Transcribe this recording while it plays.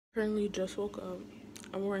Currently just woke up.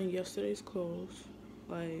 I'm wearing yesterday's clothes.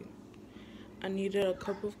 Like, I needed a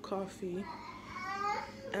cup of coffee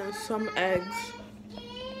and some eggs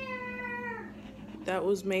that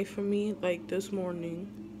was made for me like this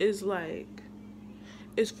morning. It's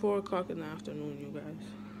 4 o'clock in the afternoon, you guys.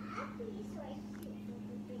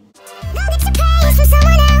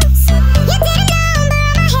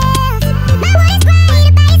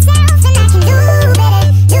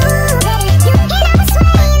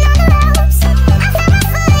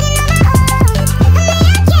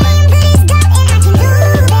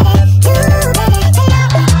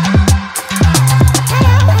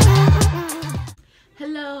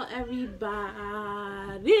 Hello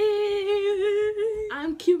everybody,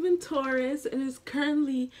 I'm Cuban Taurus and it's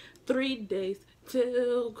currently 3 days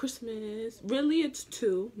till Christmas. Really it's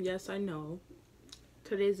 2, yes I know.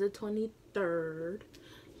 Today's the 23rd,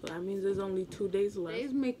 so that means there's only 2 days left.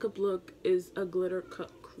 Today's makeup look is a glitter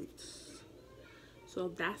cut crease, so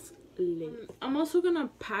that's lit. I'm also gonna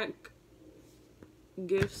pack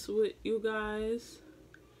gifts with you guys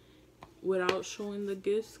without showing the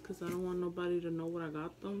gifts because I don't want nobody to know what I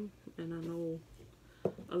got them, and I know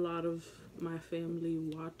a lot of my family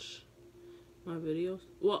watch my videos.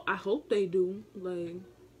 Well, I hope they do. Like,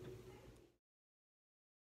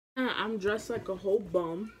 I'm dressed like a whole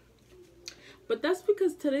bum, but that's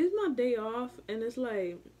because today's my day off and it's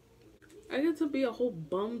like I get to be a whole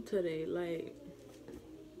bum today. Like,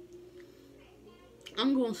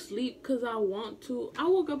 I'm gonna sleep because I want to. I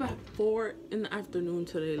woke up at 4 in the afternoon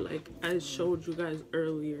today, like I showed you guys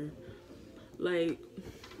earlier. Like,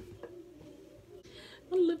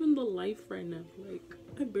 I'm living the life right now. Like,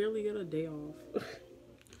 I barely get a day off.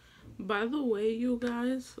 By the way, you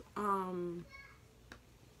guys,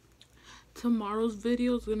 tomorrow's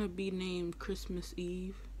video is gonna be named Christmas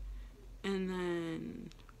Eve, and then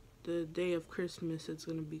the day of Christmas it's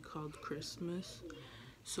gonna be called Christmas.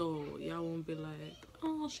 So y'all won't be like,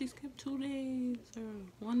 oh, she skipped 2 days or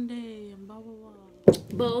 1 day and blah blah blah.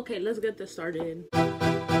 But okay, let's get this started.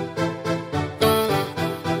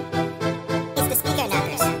 It's the speaker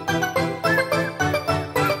numbers.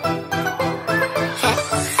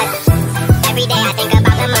 Every day I think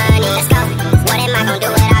about the money. Let's go. What am I gonna do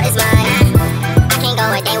with all this money? I can't go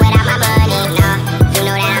a day without my money. No, you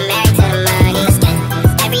know that I'm married to the money.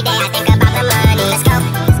 Every day I think about the money. Let's go.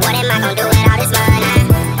 What am I gonna do with all this money?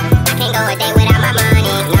 Can't go a day without my money,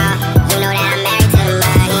 no. You know that I'm married to the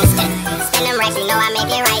money. Spend them racks, you know I make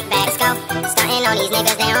it right back. Let's go. Stunting on these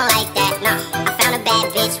niggas, they don't like that, no. I found a bad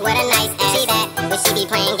bitch with a nice ass. See that? But she be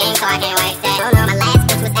playing games, so I can't wipe that. Oh no, my last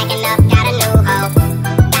bitch was acting up, got a new hoe.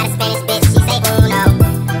 Got a Spanish bitch, she say uno.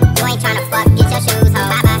 You ain't tryna fuck, get your shoes home.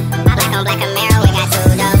 Bye-bye. Black on black Camaro, we got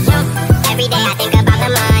 2 doors. Every day I think about the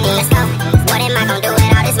money. Let's go. What am I gonna do with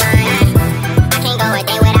all this money? I can't go a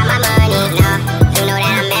day without my money, no. You know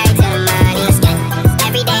that I'm married to the money.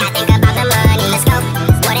 Every day I think about the money. Let's go.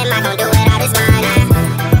 What am I gonna do with all this money?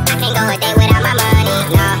 I can't go a day without my money,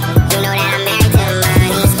 no. You know that I'm married to the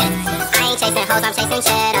money. I ain't chasing hoes, I'm chasing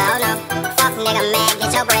cheddar. Oh no, fuck nigga mad,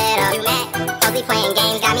 get your bread up. You mad? Hoes be playing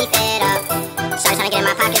games, got me fed up. Shawty tryna get in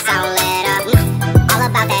my pockets, I don't let up. All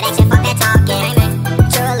about that action, fuck that talking.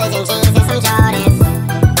 True religion, jeans and some Jordans.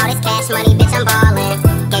 All this cash money, bitch, I'm ballin'.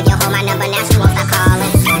 Gave your hoe my number, now she won't stop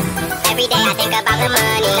calling. Every day I think about the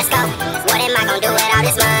money. Let's go. What am I gonna do with all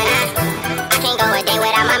this money? I can't go a day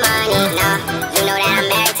without my money, no. You know that I'm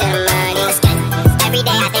married to the money. Every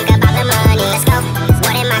day I think about the money. Let's go.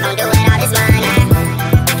 What am I gonna do with all this money?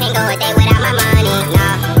 I can't go a day without my money, no.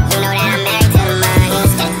 You know that I'm married to the money.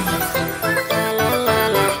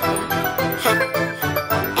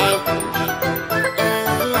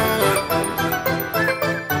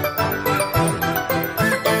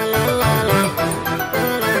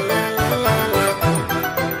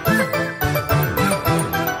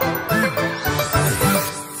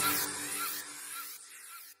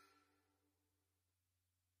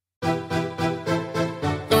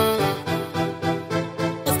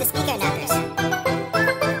 It's the speaker numbers.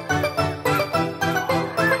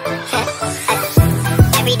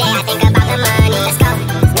 Every day I think about the money. Let's go.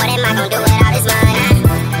 What am I gonna do with all this money?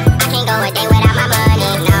 I can't go a day without my money,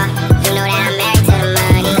 no. You know that I'm married to the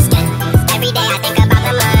money. Every day I think about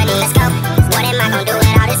the money. Let's go. What am I gonna do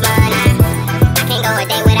with all this money? I can't go a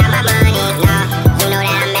day without my money, no. You know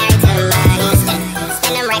that I'm married to the money.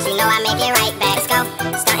 Spend them racks, you know I make it right back. Let's go.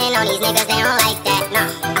 Stunting on these niggas, they don't like that, no.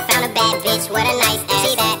 I found a bad bitch with a nice ass.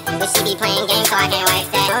 See that? But she be playing games, so I can't wipe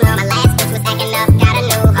that. Oh no, my last bitch was acting up, got a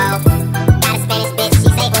new hoe. Got a Spanish bitch, she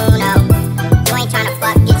say uno. You ain't tryna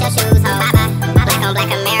fuck, get your shoes home. Bye-bye. Black on black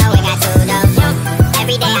Camaro, we got 2 doors.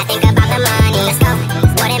 Every day I think about the money. Let's go.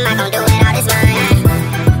 What am I gonna do with all this money?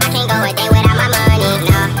 I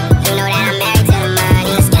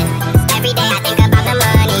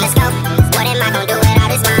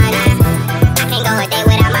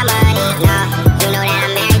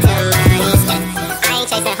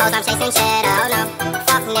I'm chasing cheddar. Oh no,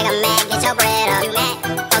 fuck nigga mad, get your bread up. You mad?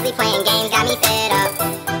 Hoes be playing games, got me fed up.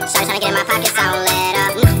 Shawty tryna get in my pockets, I don't let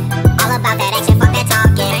up. All about that action, fuck that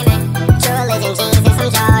talking. True religion, jeans and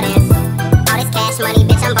some Jordans. All this cash money,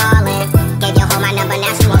 bitch, I'm ballin'. Gave your hoe my number,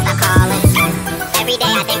 now she won't stop calling. Every day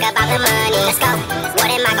I think about the money. Let's go.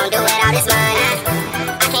 What am I gonna do with all this money?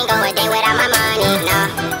 I can't go a day without my money. No,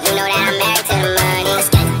 you know that I'm married to the money.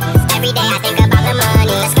 Let's get every day I think about the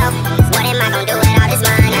money. Let's go. What am I gonna do with all this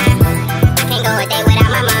money? I can't go a day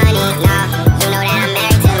without my money. No, you know that I'm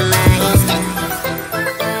married to the money. Let's get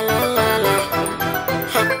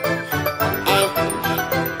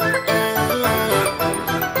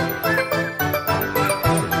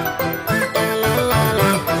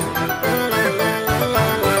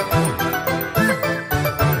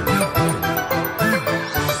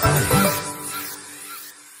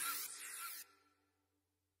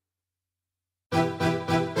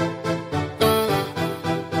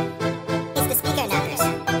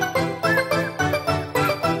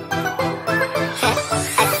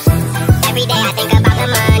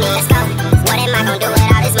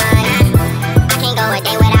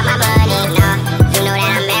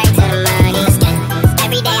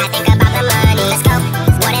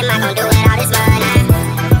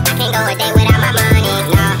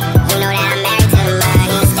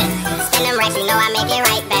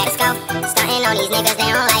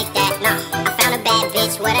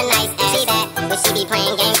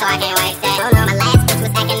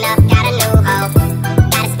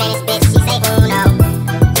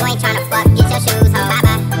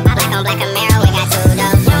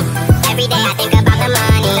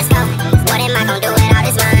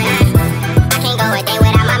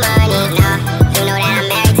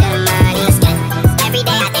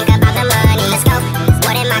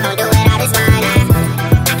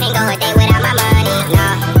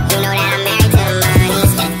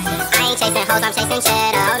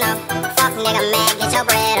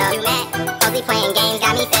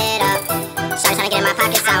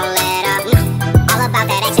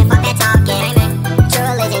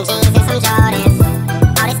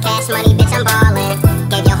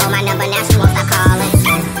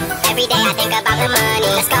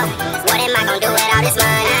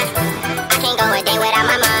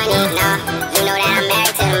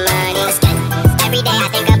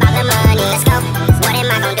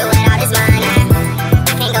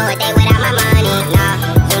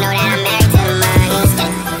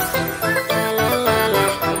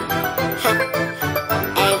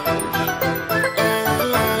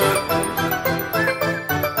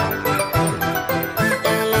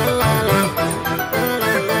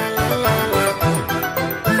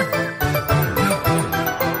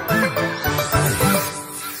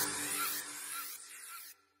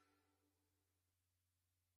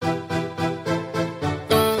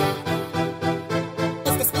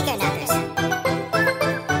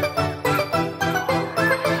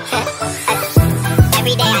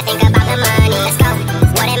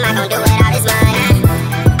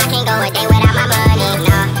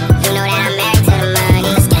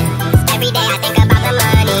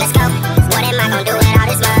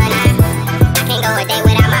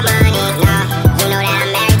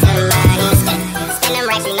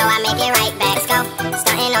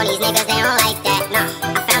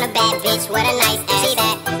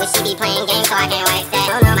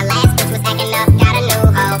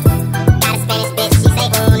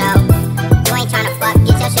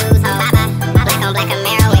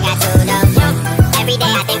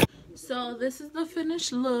this is the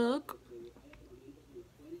finished look.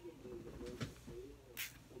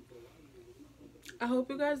 I hope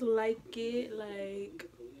you guys like it. Like,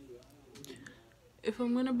 if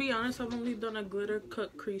I'm gonna be honest, I've only done a glitter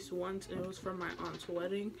cut crease once, and it was for my aunt's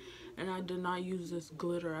wedding, and I did not use this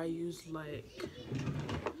glitter. I used like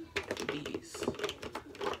these.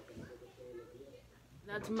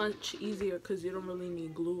 That's much easier because you don't really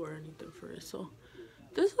need glue or anything for it. So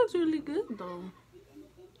this looks really good though.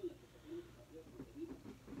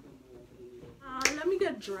 Let me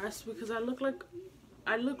get dressed because I look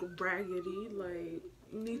raggedy. Like,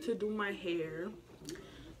 need to do my hair.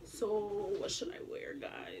 So what should I wear,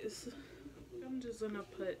 guys? I'm just gonna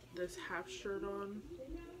put this half shirt on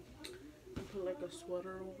and put like a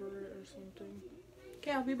sweater over it or something.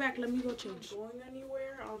 Okay, I'll be back. Let me go change. Going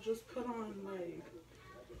anywhere, I'll just put on like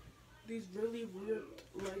these really weird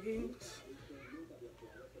leggings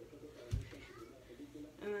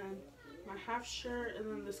and then my half shirt and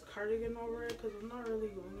then this cardigan over it because I'm not really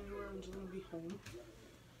going anywhere. I'm just gonna be home.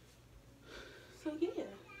 So yeah,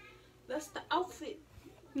 that's the outfit.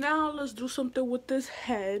 Now let's do something with this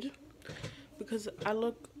head because I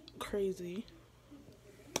look crazy.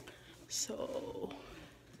 So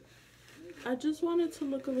I just wanted to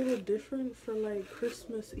look a little different for like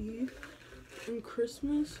Christmas Eve and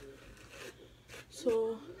Christmas.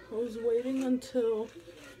 So I was waiting until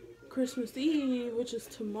Christmas Eve, which is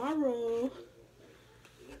tomorrow,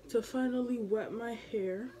 to finally wet my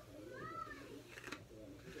hair.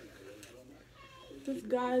 Because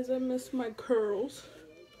guys, I miss my curls.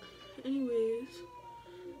 Anyways,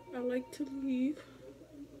 I like to leave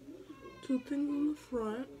 2 things on the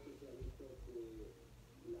front.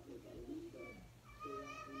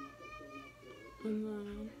 And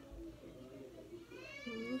then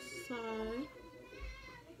on the side.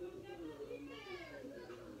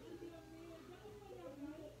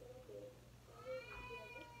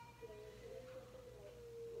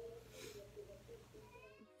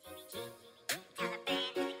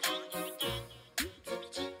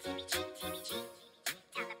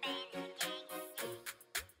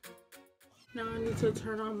 Now I need to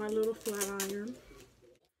turn on my little flat iron.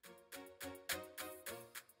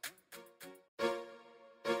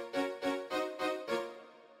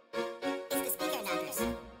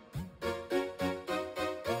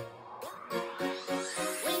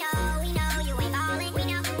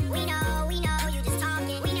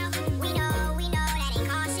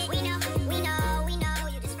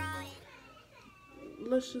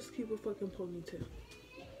 Let's just keep a fucking ponytail.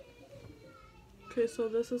 Okay, so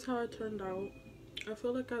this is how it turned out. I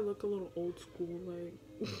feel like I look a little old school, like.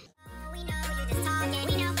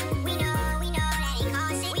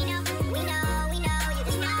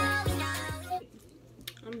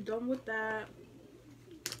 I'm done with that.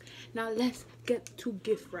 Now let's get to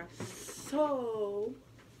gift wrap. So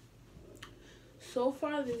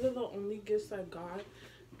far these are the only gifts I got.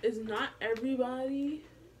 It's not everybody,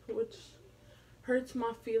 which hurts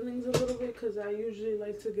my feelings a little bit because I usually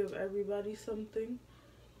like to give everybody something.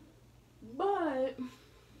 But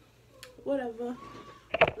whatever.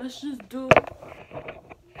 Let's just do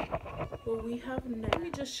what we have now. Let me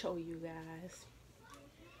just show you guys.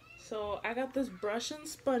 So I got this brush and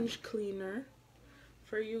sponge cleaner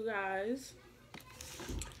for you guys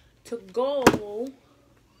to go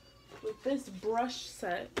with this brush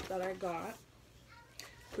set that I got.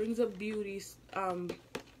 Brings a beauty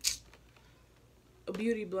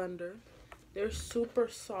blender. They're super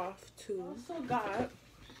soft too. Also got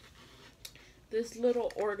this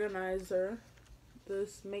little organizer,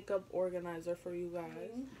 this makeup organizer for you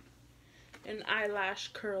guys. An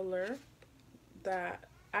eyelash curler. That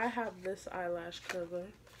I have this eyelash curler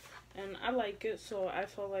and I like it, so I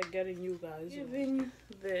felt like getting you guys giving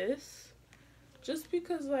this just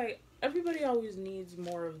because like everybody always needs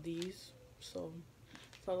more of these, so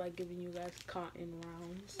I felt like giving you guys cotton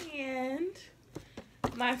rounds. And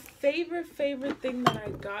my favorite thing that I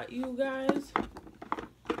got you guys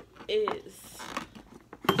is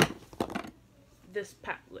this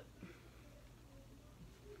palette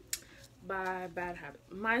by Bad Habit.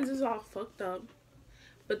 Mine's is all fucked up,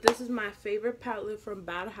 but this is my favorite palette from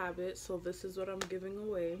Bad Habit, so this is what I'm giving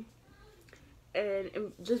away. And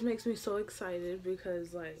it just makes me so excited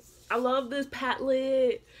because like I love this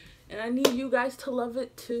palette and I need you guys to love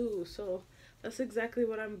it too. So that's exactly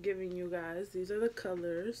what I'm giving you guys. These are the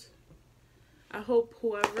colors. I hope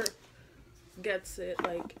whoever gets it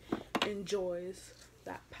like enjoys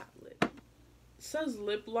that palette. It says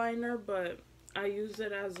lip liner, but I use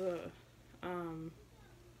it as a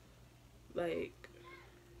like,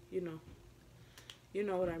 you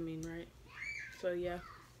know what I mean, right? So yeah,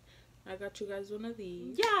 I got you guys one of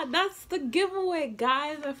these. Yeah, that's the giveaway,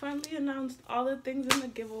 guys. I finally announced all the things in the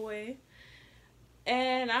giveaway,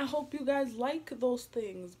 and I hope you guys like those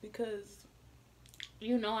things because,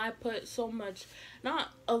 you know, I put so much, not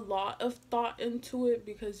a lot of thought into it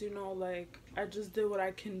because, you know, like I just did what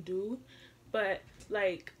I can do, but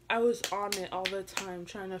like I was on it all the time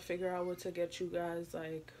trying to figure out what to get you guys,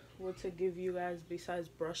 like what to give you guys besides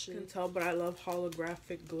brushes. You can tell, but I love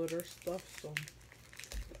holographic glitter stuff, so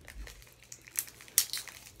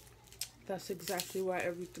that's exactly why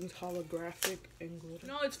everything's holographic and glitter.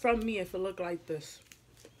 No, it's from me if it looked like this.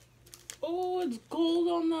 Oh, it's gold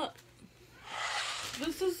on the...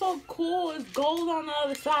 This is so cool. It's gold on the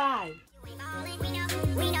other side.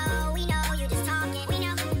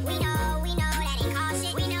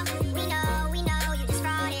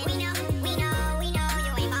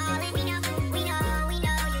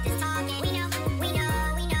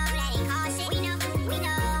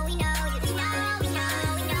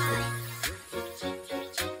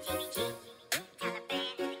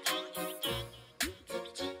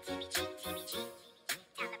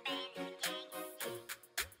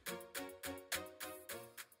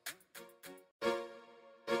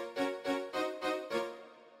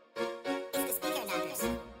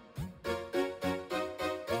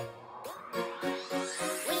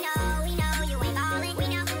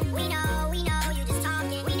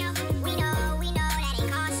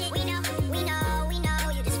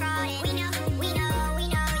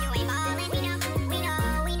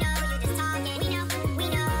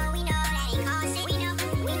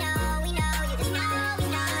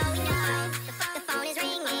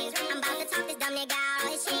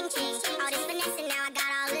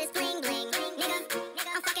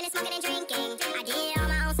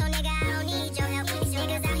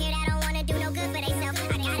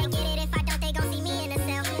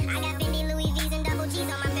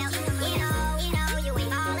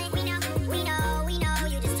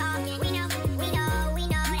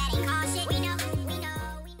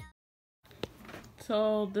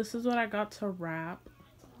 So this is what I got to wrap.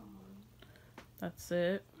 That's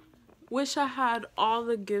it. Wish I had all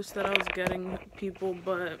the gifts that I was getting people,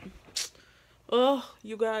 but oh,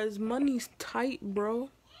 you guys, money's tight, bro.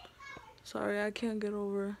 Sorry, I can't get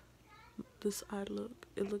over this eye look.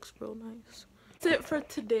 It looks real nice. That's it for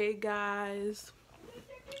today, guys.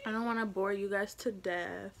 I don't want to bore you guys to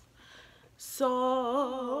death.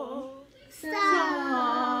 So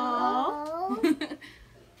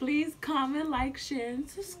please comment, like, share, and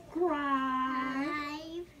subscribe.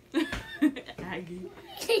 Aggie.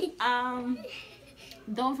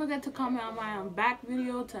 Don't forget to comment on my back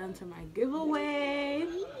video to enter my giveaway.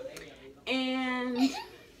 And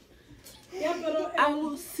I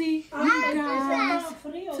will see you guys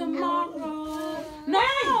tomorrow.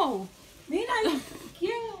 No!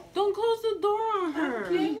 Don't close the door on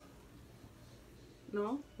her.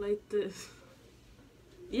 No, like this.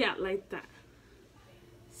 Yeah, like that.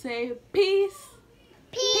 Say peace.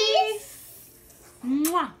 Peace.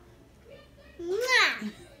 Mwah.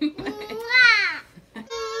 Mwah.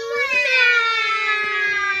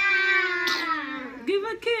 Give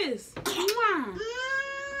a kiss. Mwah.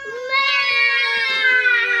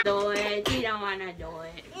 Do it. She don't wanna do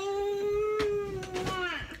it.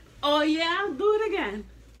 Oh yeah, do it again.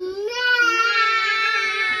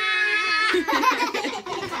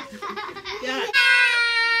 Yeah.